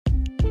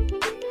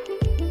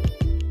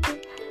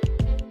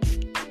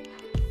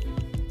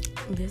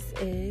This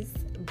is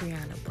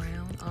Brianna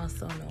Brown,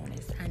 also known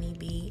as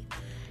Honeybee,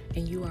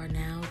 and you are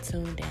now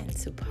tuned in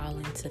to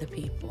Pollen to the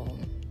People.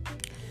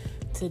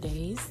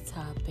 Today's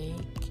topic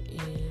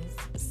is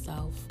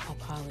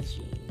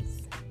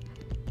self-apologies.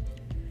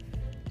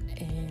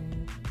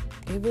 And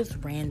it was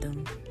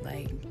random,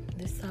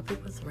 this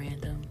topic was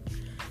random.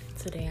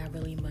 Today I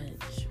really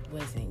much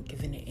wasn't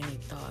giving it any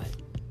thought.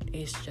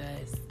 It's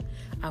just,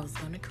 I was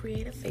going to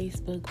create a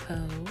Facebook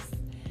post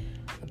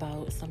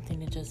about something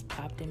that just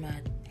popped in my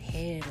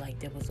head,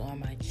 that was on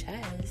my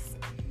chest.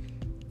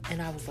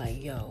 And I was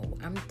like, yo,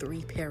 I'm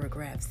 3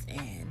 paragraphs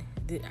in.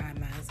 I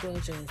might as well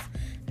just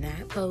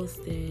not post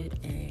it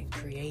and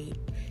create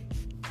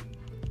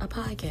a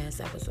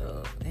podcast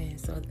episode. And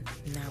so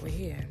now we're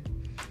here.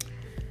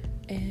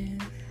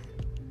 And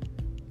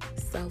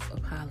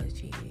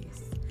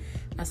self-apologies.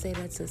 I say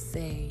that to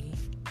say,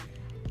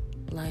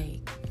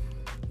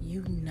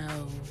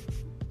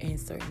 in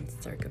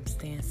certain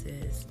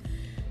circumstances,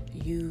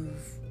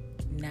 you've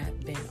not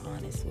been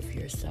honest with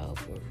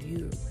yourself, or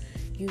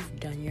you've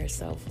done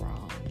yourself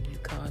wrong. You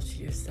caused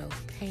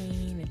yourself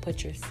pain and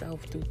put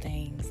yourself through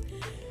things,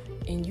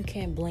 and you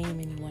can't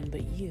blame anyone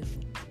but you.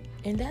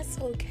 And that's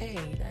okay.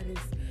 That is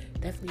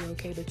definitely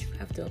okay, but you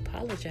have to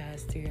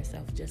apologize to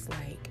yourself, just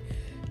like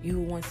you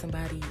want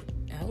somebody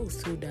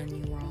else who done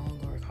you wrong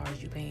or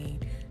caused you pain.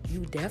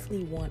 You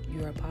definitely want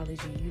your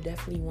apology. You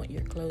definitely want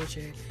your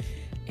closure.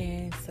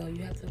 And so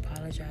you have to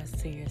apologize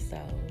to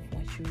yourself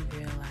once you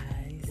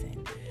realize,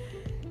 and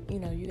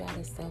you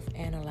gotta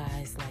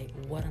self-analyze,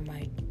 what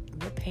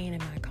pain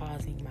am I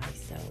causing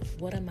myself?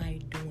 What am I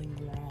doing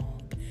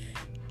wrong?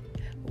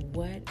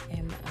 What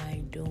am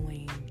I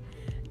doing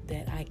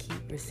that I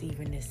keep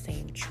receiving the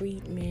same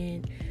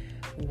treatment?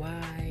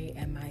 Why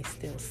am I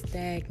still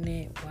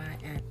stagnant? Why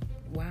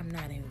I'm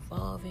not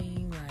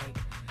evolving?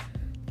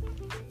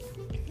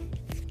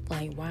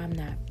 Why I'm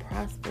not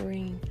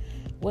prospering?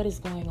 What is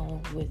going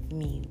on with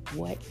me?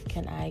 What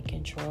can I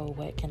control?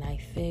 What can I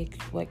fix?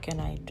 What can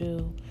I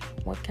do?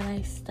 What can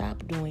I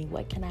stop doing?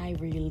 What can I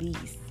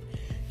release?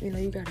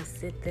 You gotta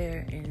sit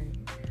there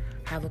and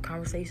have a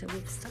conversation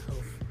with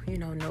self.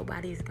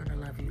 Nobody's gonna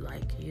love you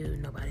like you.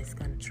 Nobody's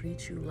gonna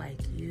treat you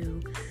like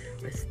you,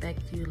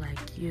 respect you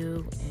like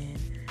you, and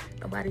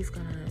nobody's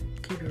gonna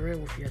keep it real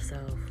with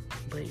yourself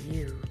but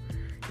you.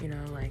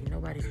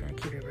 Nobody's gonna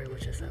keep it real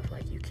with yourself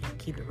like you can't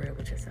keep it real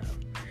with yourself.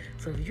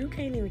 So if you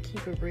can't even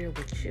keep it real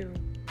with you,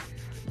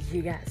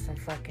 you got some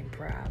fucking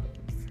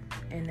problems.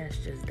 And that's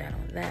just that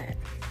on that.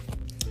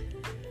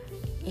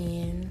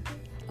 And,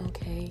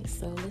 okay,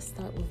 so let's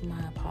start with my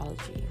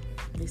apology.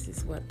 This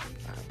is what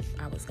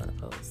I was going to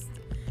post.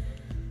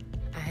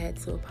 I had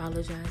to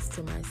apologize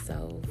to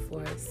myself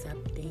for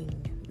accepting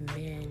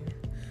men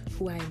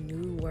who I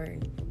knew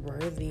weren't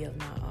worthy of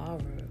my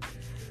aura.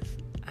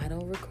 I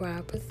don't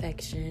require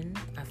perfection.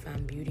 I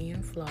find beauty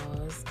in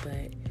flaws,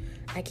 but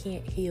I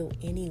can't heal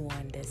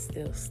anyone that's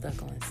still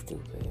stuck on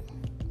stupid.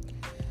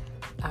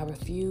 I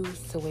refuse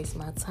to waste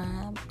my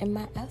time and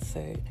my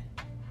effort.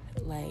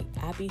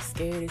 I be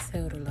scared as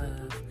hell to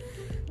love,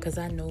 because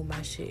I know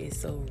my shit is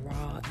so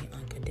raw and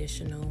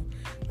unconditional.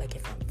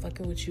 If I'm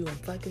fucking with you, I'm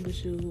fucking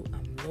with you.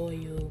 I'm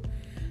loyal.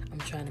 I'm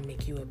trying to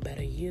make you a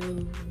better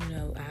you.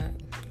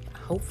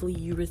 Hopefully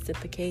you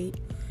reciprocate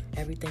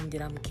everything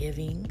that I'm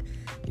giving.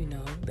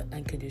 The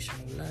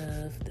unconditional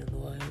love, the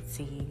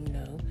loyalty,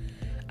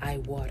 I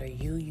water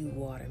you, you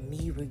water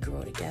me, we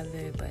grow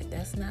together, but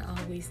that's not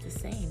always the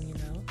same,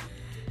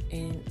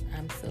 and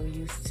I'm so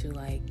used to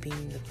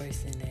being the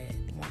person that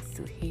wants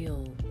to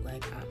heal. I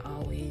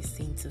always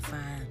seem to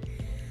find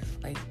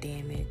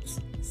damaged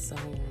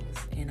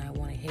souls, and I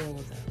want to heal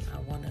them. I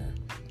want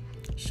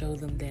to show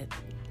them that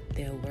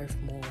they're worth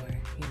more.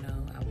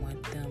 I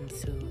want them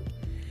to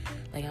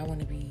I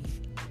want to be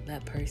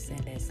that person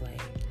that's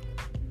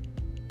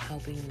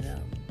helping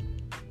them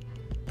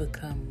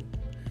become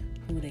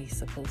who they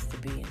supposed to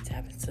be and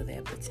tap into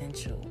their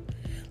potential.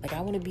 I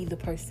want to be the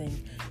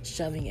person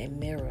shoving a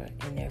mirror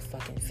in their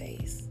fucking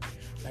face.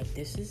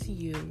 This is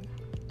you.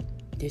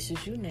 This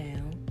is you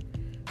now.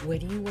 Where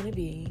do you want to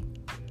be?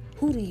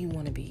 Who do you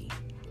want to be?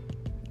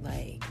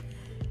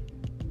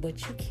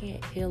 But you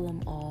can't heal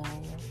them all.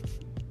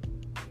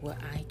 Well,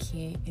 I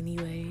can't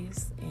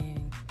anyways.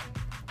 And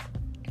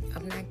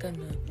I'm not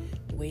gonna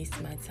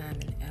waste my time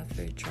and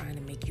effort trying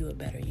to make you a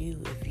better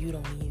you if you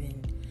don't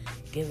even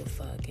give a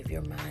fuck. If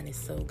your mind is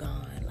so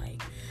gone,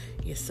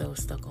 you're so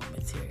stuck on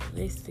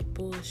materialistic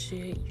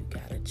bullshit, you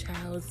got a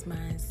child's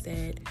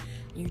mindset,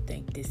 you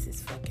think this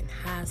is fucking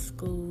high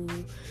school,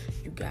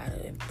 you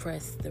gotta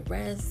impress the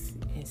rest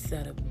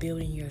instead of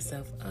building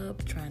yourself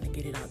up, trying to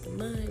get it out the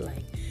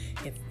mud.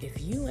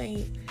 If you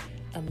ain't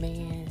a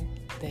man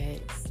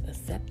that's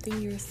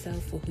accepting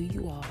yourself for who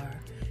you are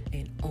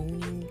and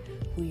owning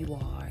who you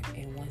are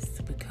and wants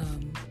to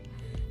become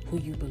who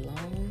you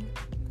belong,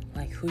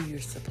 who you're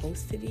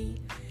supposed to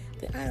be,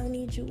 then I don't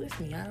need you with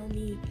me. I don't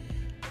need,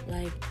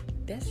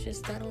 that's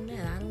just that on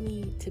that. I don't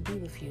need to be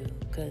with you,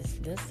 because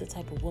that's the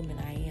type of woman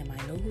I am. I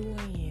know who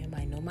I am.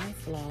 I know my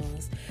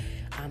flaws.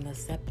 I'm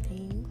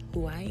accepting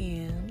who I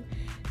am,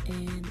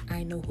 and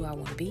I know who I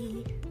want to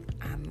be.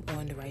 I'm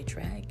on the right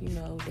track,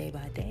 day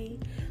by day.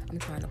 I'm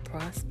trying to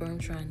prosper. I'm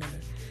trying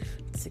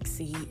to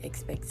succeed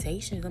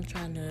expectations. I'm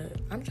trying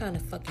to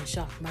fucking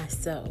shock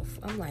myself.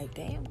 I'm like,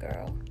 damn,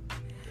 girl.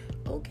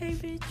 Okay,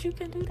 bitch, you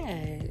can do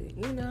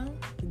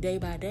that, day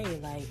by day.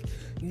 Like,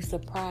 you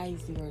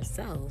surprise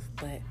yourself,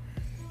 but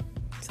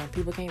some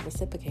people can't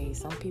reciprocate.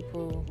 Some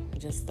people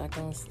just stuck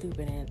on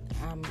stupid, and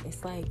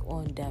it's like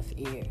on deaf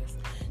ears.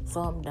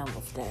 So I'm done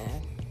with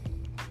that.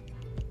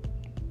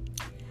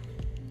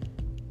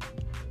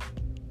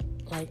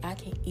 Like, I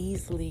can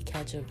easily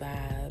catch a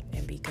vibe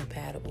and be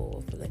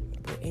compatible with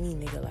any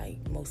nigga,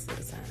 like, most of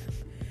the time.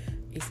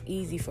 It's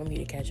easy for me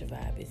to catch a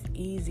vibe. It's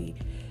easy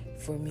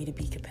for me to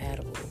be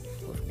compatible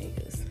with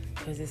niggas.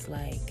 Because it's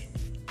like,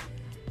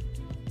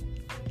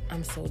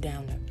 I'm so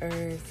down to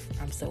earth.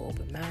 I'm so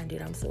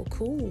open-minded. I'm so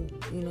cool,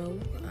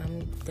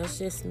 that's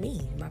just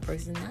me, my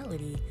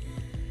personality.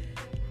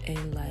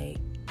 And, like,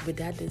 but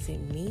that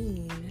doesn't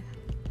mean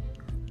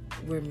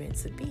we're meant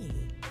to be.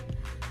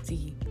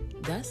 See,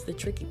 that's the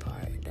tricky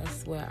part.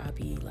 That's where I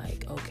be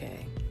like,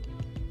 okay,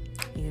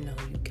 you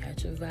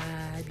catch a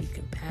vibe, you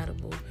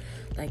compatible.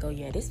 Like, oh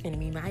yeah, this finna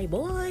be my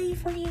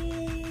boyfriend.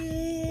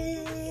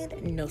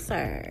 No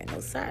sir.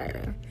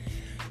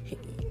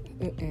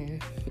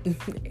 And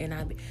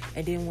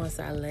then once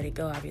I let it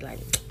go, I be like,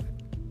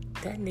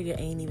 that nigga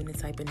ain't even the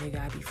type of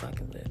nigga I be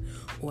fucking with,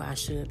 or I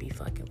should be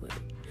fucking with.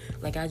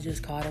 Like, I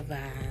just caught a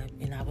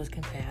vibe, and I was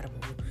compatible.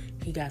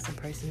 He got some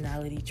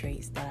personality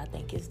traits that I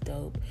think is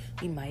dope.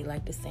 We might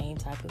like the same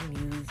type of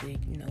music.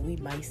 We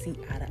might see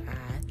eye to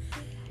eye.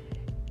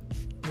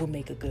 We'll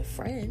make a good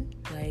friend.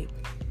 Like,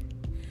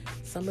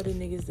 some of the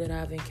niggas that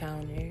I've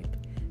encountered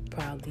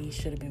probably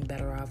should have been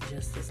better off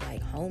just as,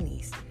 like,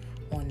 homies.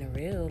 On the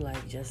real,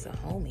 like, just a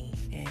homie.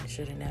 And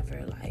should have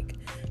never, like,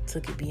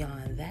 took it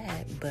beyond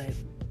that. But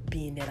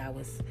being that I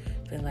was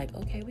feeling like,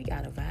 okay, we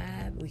got a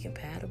vibe. We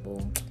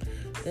compatible.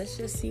 Let's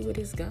just see where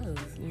this goes.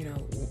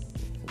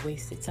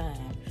 Wasted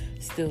time.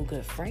 Still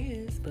good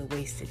friends, but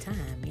wasted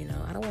time.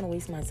 I don't want to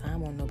waste my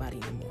time on nobody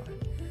anymore.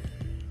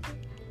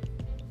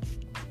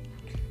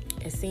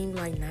 It seems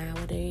like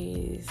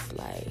nowadays,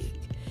 like,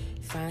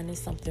 finding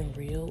something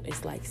real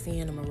is like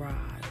seeing a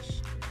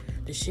mirage.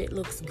 The shit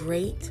looks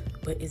great,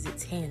 but is it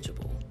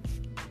tangible?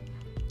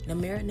 Now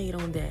marinate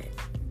on that.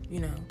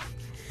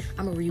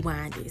 I'm gonna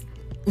rewind this.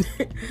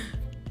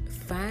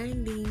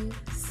 Finding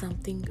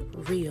something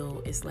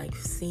real is like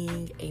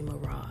seeing a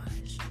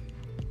mirage.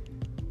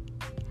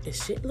 The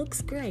shit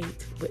looks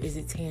great, but is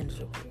it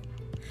tangible?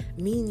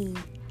 Meaning,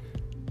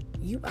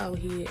 you out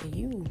here and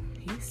you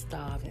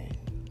starving.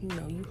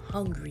 You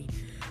hungry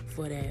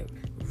for that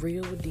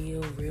real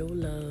deal, real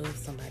love,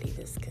 somebody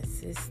that's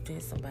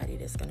consistent, somebody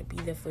that's gonna be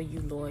there for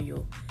you,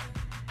 loyal.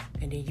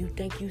 And then you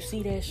think you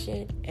see that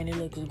shit, and it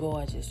looks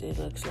gorgeous. It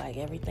looks like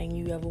everything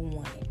you ever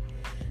wanted.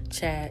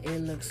 Child,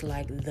 it looks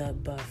like the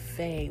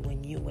buffet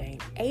when you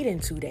ain't ate in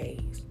 2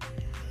 days.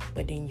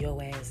 But then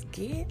your ass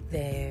get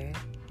there,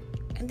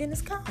 and then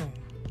it's gone.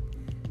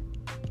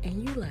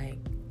 And you like,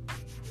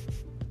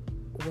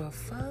 well,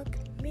 fuck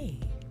me.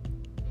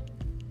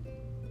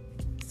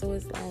 So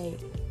it's like,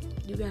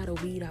 you gotta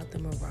weed out the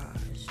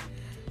mirage.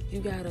 You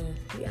gotta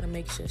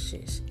make sure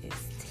shit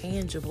is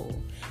tangible.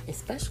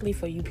 Especially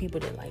for you people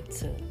that like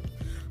to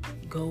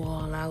go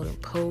all out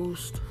and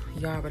post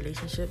your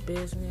relationship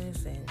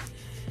business. And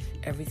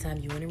every time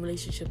you're in a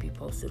relationship, you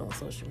post it on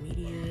social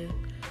media.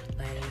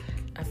 Like,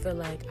 I feel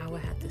like I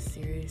would have to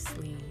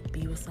seriously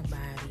be with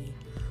somebody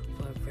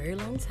for a very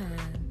long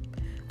time.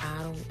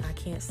 I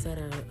can't set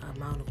an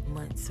amount of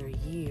months or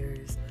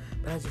years,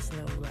 but I just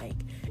know, like,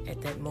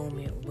 at that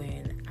moment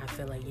when I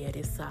feel like, yeah,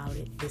 this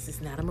solid, this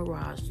is not a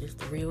mirage, this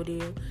the real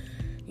deal,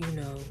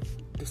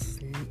 this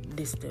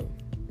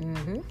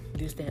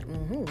that.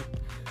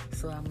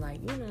 So I'm like,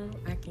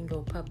 I can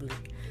go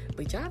public,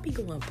 but y'all be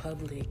going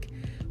public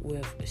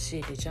with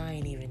shit that y'all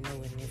ain't even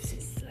knowing if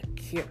it's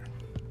secure.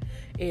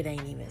 It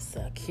ain't even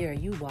secure.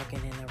 You walking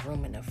in a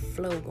room and the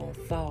flow gonna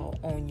fall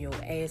on your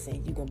ass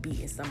and you gonna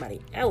be in somebody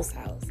else's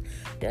house.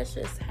 That's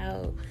just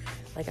how,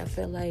 like, I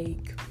feel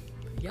like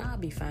y'all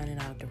be finding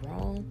out the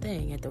wrong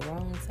thing at the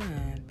wrong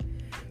time.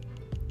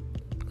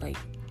 Like,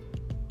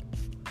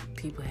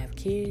 people have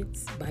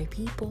kids by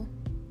people,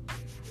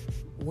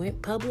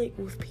 went public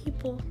with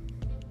people,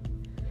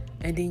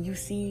 and then you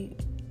see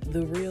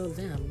the real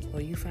them,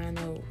 or you find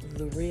out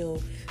the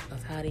real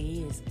of how they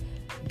is.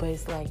 But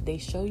it's like they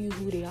show you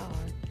who they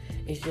are.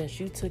 It's just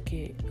you took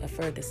it a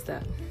further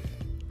step.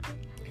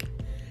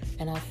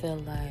 And I feel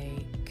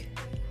like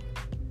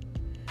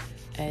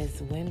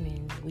as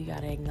women, we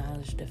gotta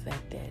acknowledge the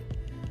fact that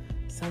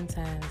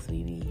sometimes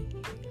we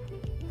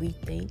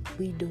think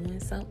we doing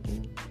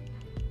something,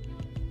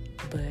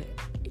 but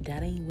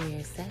that ain't where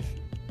it's at.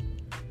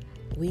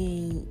 We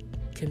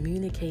ain't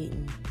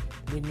communicating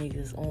with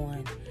niggas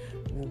on,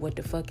 well, what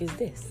the fuck is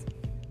this?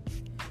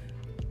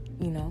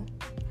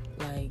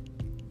 Like,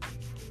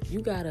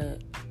 you gotta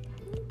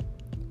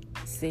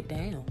sit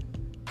down,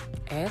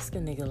 ask a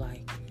nigga,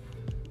 like,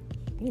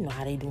 you know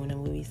how they do in the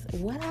movies.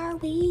 What are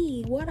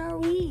we? What are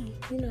we?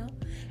 You know,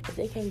 if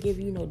they can't give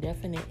you no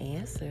definite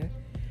answer,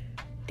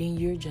 then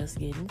you're just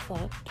getting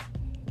fucked.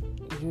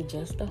 You're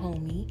just a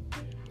homie.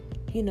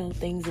 You know,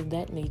 things of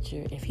that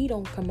nature. If he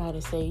don't come out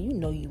and say, you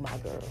know you my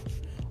girl,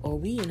 or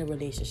we in a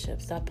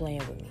relationship, stop playing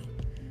with me.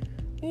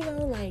 You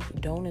know, like,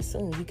 don't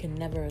assume. You can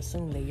never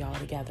assume that y'all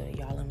together,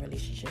 y'all in a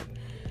relationship.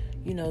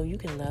 You know, you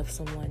can love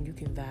someone, you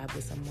can vibe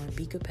with someone,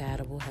 be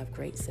compatible, have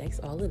great sex,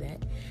 all of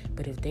that.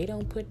 But if they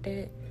don't put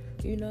that,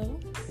 you know,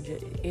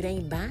 it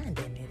ain't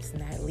binding. It's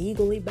not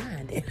legally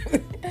binding.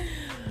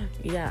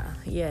 yeah,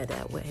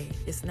 that way.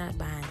 It's not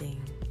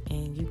binding.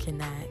 And you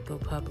cannot go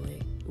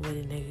public with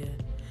a nigga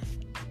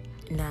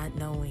not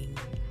knowing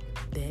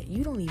that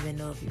you don't even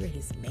know if you're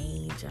his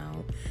main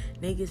John.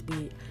 Niggas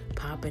be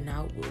popping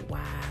out with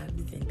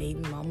wives and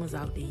baby mamas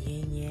out the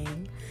yin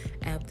yang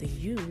after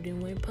you then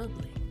went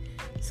public.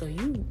 So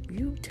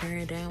you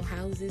turn down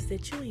houses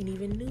that you ain't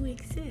even knew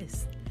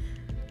exist.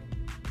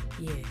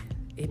 Yeah,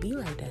 it be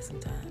like that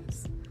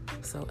sometimes.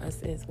 So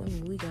us as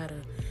women, we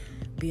gotta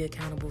be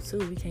accountable too.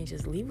 We can't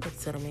just leave it up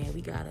to the man.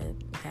 We gotta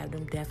have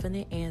them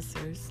definite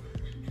answers.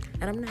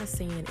 And I'm not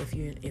saying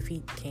if he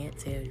can't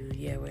tell you,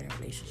 yeah, we're in a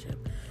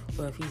relationship,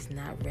 or if he's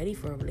not ready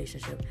for a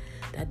relationship,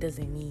 that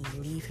doesn't mean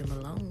leave him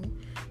alone.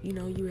 You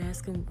know, you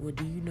ask him, well,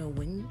 do you know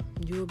when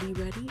you'll be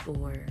ready?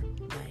 Or,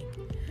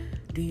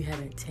 like, do you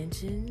have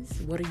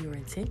intentions? What are your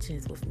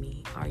intentions with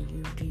me?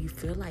 Do you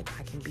feel like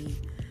I can be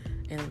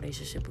in a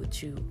relationship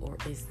with you? Or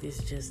is this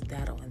just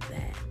that on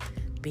that?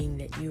 Being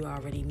that you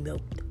already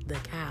milked the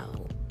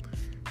cow.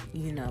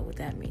 You know what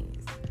that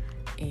means.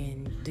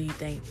 And do you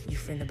think you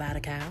finna buy the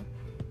cow?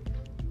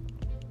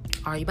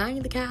 Are you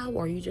buying the cow,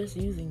 or are you just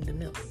using the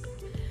milk?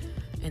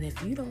 And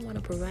if you don't want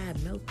to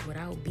provide milk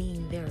without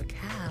being their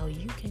cow,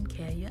 you can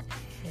carry your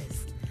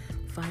ass.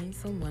 Find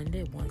someone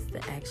that wants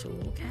the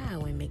actual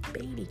cow and make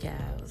baby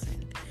cows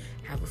and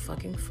have a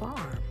fucking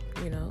farm,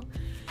 you know?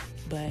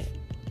 But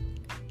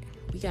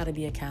we got to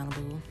be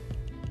accountable.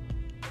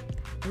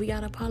 We got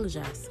to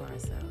apologize to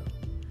ourselves.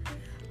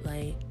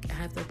 Like, I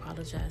have to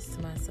apologize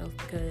to myself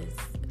because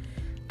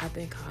I've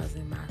been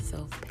causing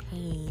myself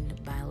pain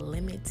by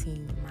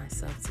limiting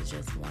myself to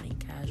just wanting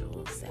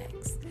casual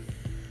sex.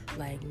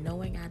 Like,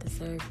 knowing I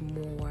deserve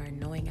more,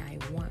 knowing I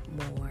want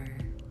more.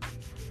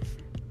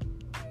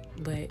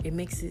 But it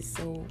makes it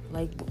so,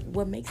 like,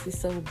 what makes it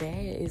so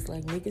bad is,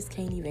 like, niggas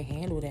can't even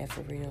handle that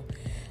for real.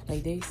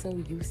 Like, they so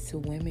used to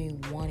women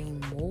wanting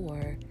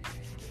more,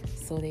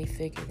 so they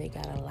figure they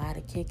got a lot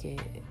to kick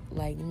it.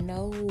 Like,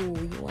 no,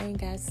 you ain't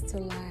got to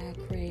lie,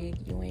 Craig.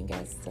 You ain't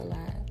got to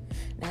lie.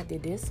 Not to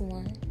this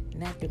one,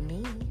 not to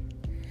me.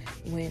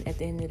 When at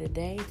the end of the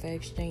day, for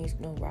exchange,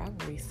 no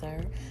robbery,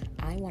 sir,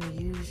 I want to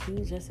use you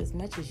just as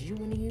much as you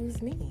want to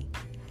use me.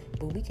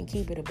 But we can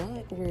keep it a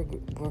buck. We're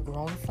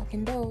grown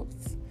fucking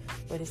adults.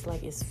 But it's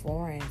like it's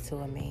foreign to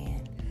a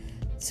man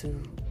to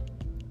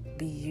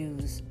be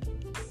used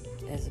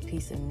as a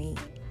piece of meat,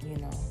 you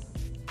know.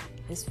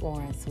 It's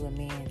foreign to a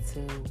man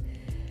to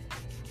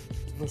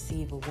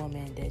receive a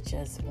woman that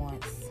just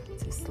wants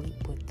to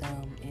sleep with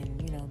them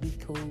and, you know, be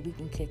cool, we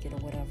can kick it or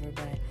whatever,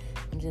 but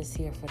I'm just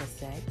here for the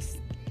sex.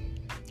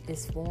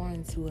 It's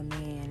foreign to a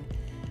man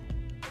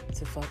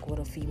to fuck with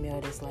a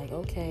female that's like,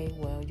 okay,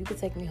 well, you can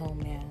take me home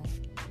now.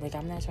 Like,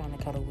 I'm not trying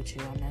to cuddle with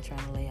you. I'm not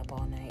trying to lay up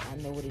all night. I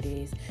know what it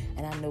is,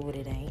 and I know what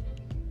it ain't.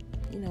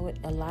 You know what?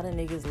 A lot of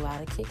niggas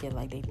lie to kick it.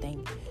 Like, they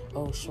think,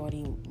 oh,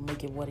 shorty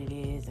make it what it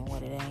is and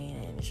what it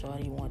ain't, and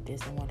shorty want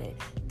this and want that.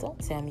 Don't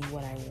tell me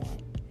what I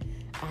want.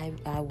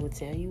 I will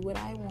tell you what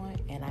I want,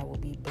 and I will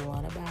be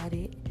blunt about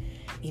it.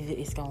 Either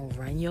it's gonna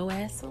run your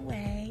ass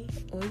away,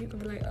 or you can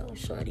be like, oh,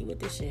 shorty with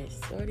this shit.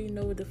 Shorty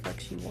know what the fuck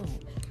she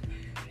want.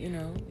 You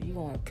know, you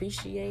gonna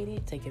appreciate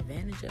it, take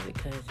advantage of it,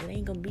 because it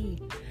ain't gonna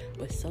be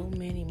but so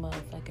many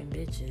motherfucking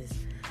bitches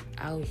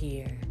out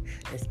here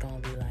that's gonna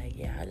be like,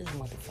 yeah, I just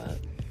want the fuck.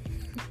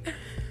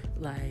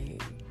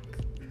 Like,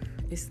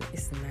 it's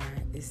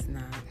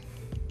not.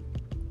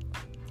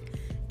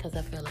 Because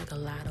I feel like a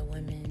lot of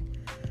women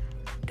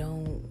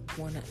don't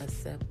want to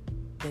accept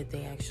that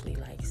they actually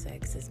like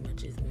sex as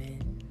much as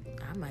men.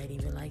 I might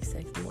even like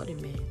sex more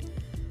than men.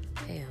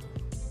 Hell.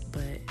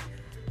 But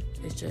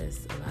it's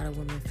just a lot of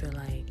women feel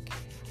like,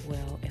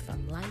 well, if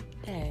I'm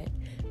like that,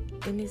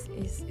 and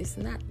it's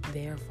not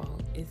their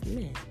fault, it's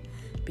men.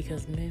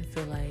 Because men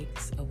feel like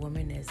a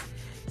woman that's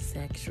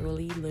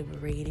sexually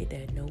liberated,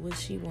 that know what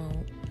she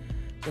want,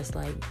 just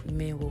like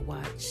men will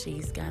watch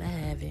She's Gotta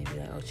Have It and be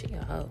like, oh, she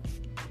a hoe.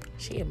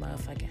 She a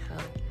motherfucking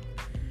hoe.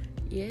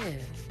 Yeah,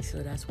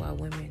 so that's why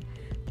women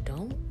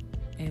don't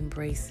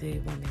embrace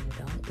it. Women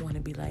don't want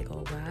to be like,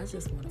 oh, well, I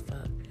just want to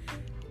fuck.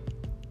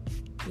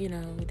 You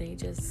know, they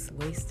just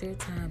waste their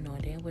time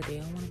knowing damn well they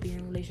don't want to be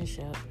in a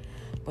relationship,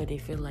 but they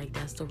feel like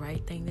that's the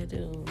right thing to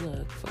do.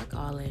 Look, fuck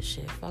all that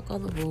shit. Fuck all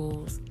the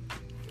rules.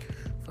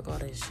 Fuck all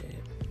that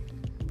shit.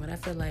 But I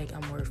feel like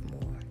I'm worth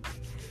more.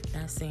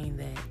 Not saying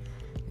that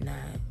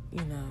not,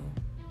 you know,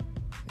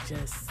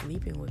 just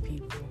sleeping with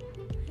people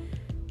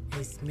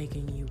is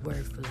making you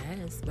worth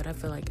less, but I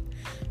feel like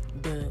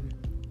the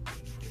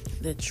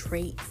the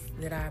traits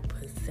that I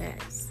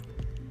possess,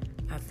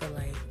 I feel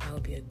like I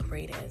would be a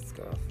great ass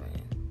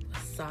girlfriend. A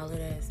solid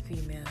ass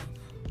female,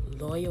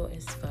 loyal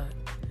as fuck.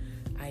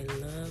 I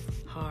love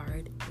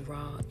hard,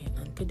 raw, and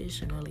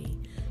unconditionally.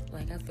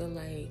 Like, I feel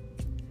like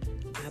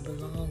I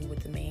belong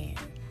with a man,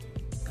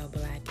 a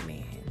black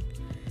man.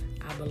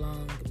 I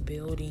belong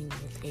building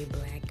with a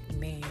black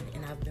man,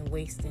 and I've been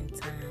wasting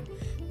time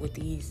with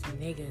these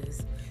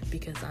niggas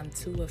because I'm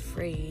too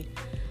afraid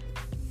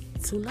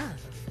to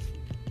love.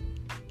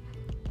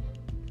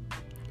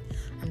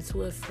 I'm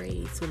too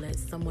afraid to let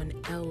someone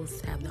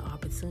else have the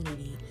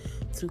opportunity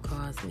to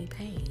cause me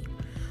pain.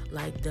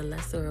 Like, the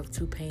lesser of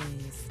two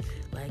pains,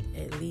 like,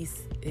 at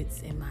least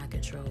it's in my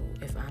control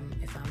if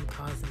I'm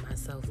causing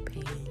myself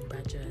pain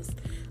by just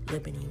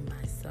limiting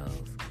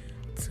myself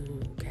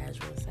to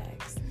casual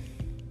sex.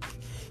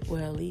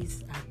 Well, at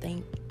least I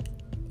think,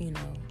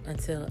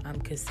 until I'm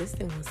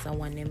consistent with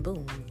someone, then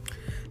boom,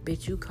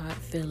 bitch, you caught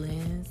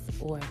feelings,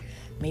 or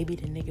maybe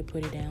the nigga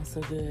put it down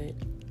so good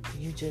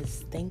you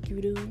just think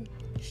you do.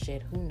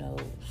 Shit, who knows?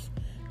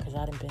 Because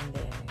I done been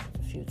there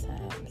a few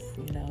times,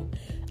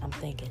 I'm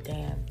thinking,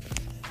 damn,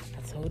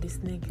 I told this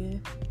nigga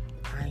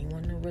I ain't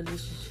want no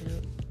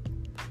relationship,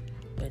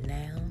 but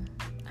now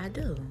I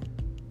do,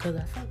 because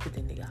I fuck with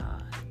the nigga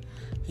hard.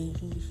 He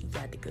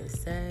got the good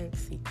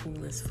sex, he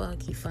cool as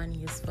fuck, he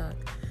funny as fuck.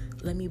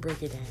 Let me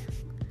break it down.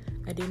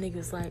 And then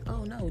niggas like,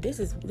 oh no, this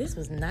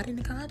was not in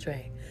the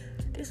contract.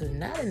 This was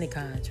not in the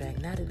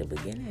contract, not at the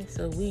beginning,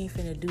 so we ain't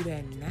finna do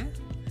that now.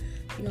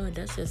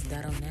 That's just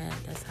that on that.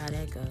 That's how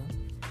that go.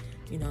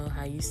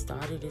 How you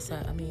started is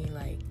how,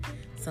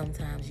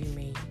 sometimes you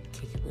may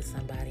kick it with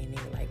somebody and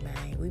they're like,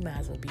 man, we might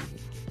as well be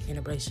in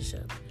a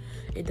relationship.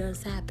 It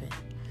does happen.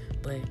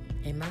 But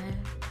in my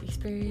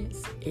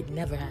experience, it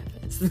never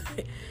happens.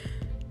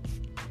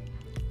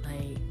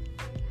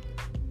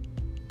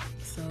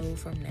 So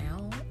from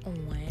now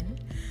on,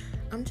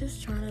 I'm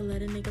just trying to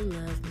let a nigga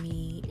love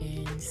me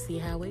and see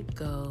how it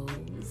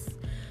goes.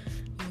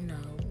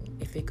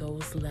 If it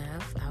goes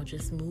left, I'll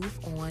just move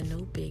on, no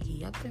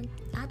biggie.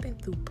 I've been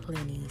through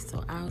plenty,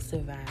 so I'll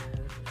survive.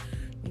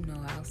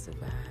 I'll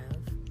survive.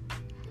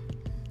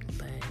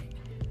 But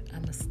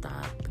I'ma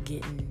stop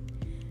getting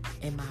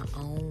in my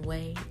own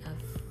way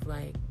of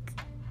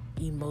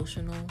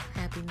emotional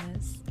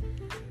happiness,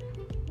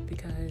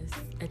 because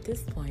at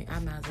this point I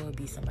might as well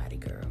be somebody's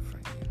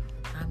girlfriend.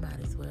 I might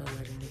as well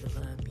let a nigga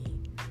love me,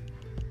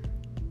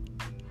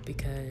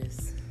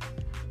 because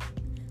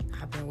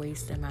I've been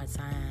wasting my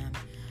time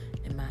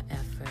and my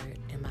effort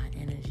and my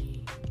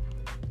energy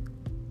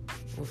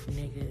with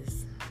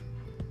niggas.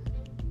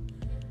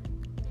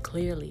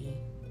 Clearly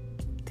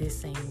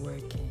this ain't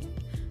working.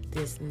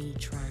 This me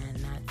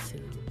trying not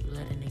to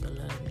let a nigga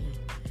love me,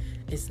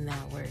 it's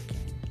not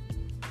working,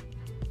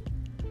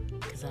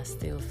 because I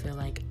still feel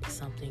like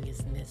something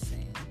is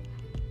missing,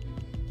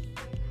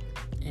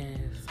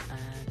 if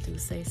I do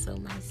say so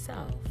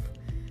myself.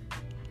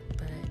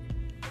 But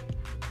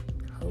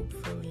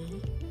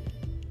hopefully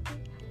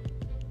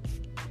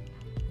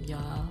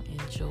y'all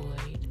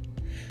enjoyed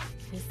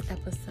this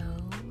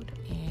episode,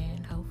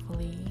 and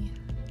hopefully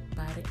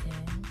by the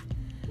end,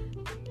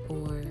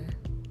 or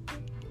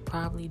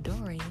probably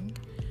during,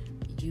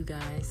 you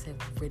guys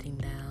have written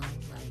down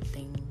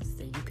things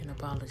that you can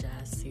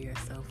apologize to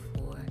yourself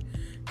for,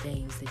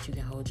 things that you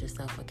can hold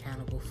yourself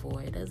accountable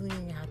for. It doesn't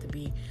even have to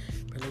be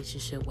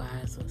relationship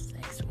wise or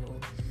sexual.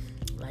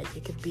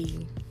 It could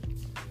be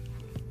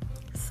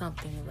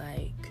something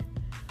like,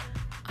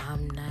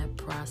 I'm not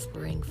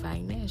prospering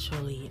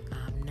financially,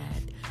 I'm not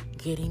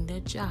getting the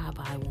job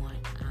I want,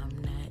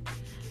 I'm not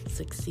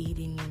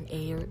succeeding in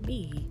A or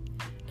B,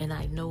 and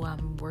I know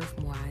I'm worth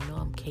more, I know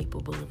I'm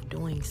capable of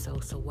doing so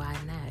why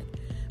not?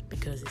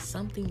 Because it's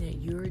something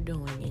that you're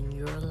doing in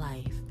your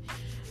life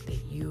that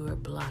you're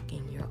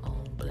blocking your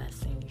own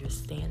blessing. You're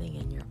standing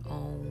in your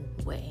own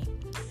way.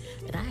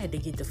 And I had to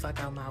get the fuck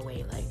out of my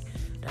way.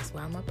 That's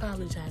why I'm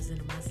apologizing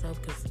to myself,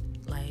 because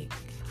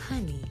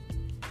honey,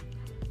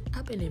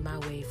 I've been in my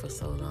way for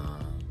so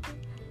long.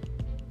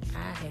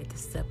 I had to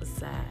step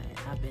aside.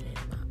 I've been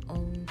in my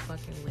own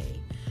fucking way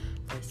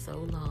for so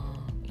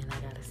long, and I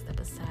gotta step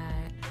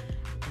aside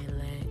and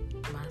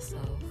let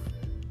myself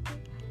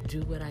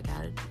do what I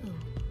gotta do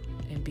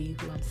and be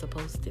who I'm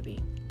supposed to be,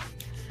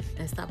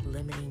 and stop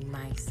limiting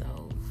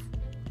myself.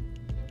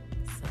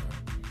 So,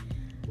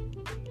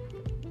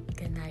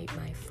 good night,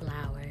 my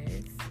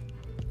flowers.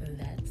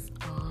 That's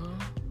all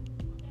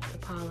the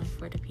pollen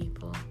for the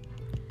people.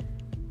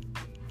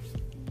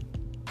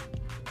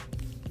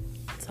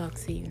 Talk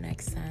to you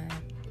next time.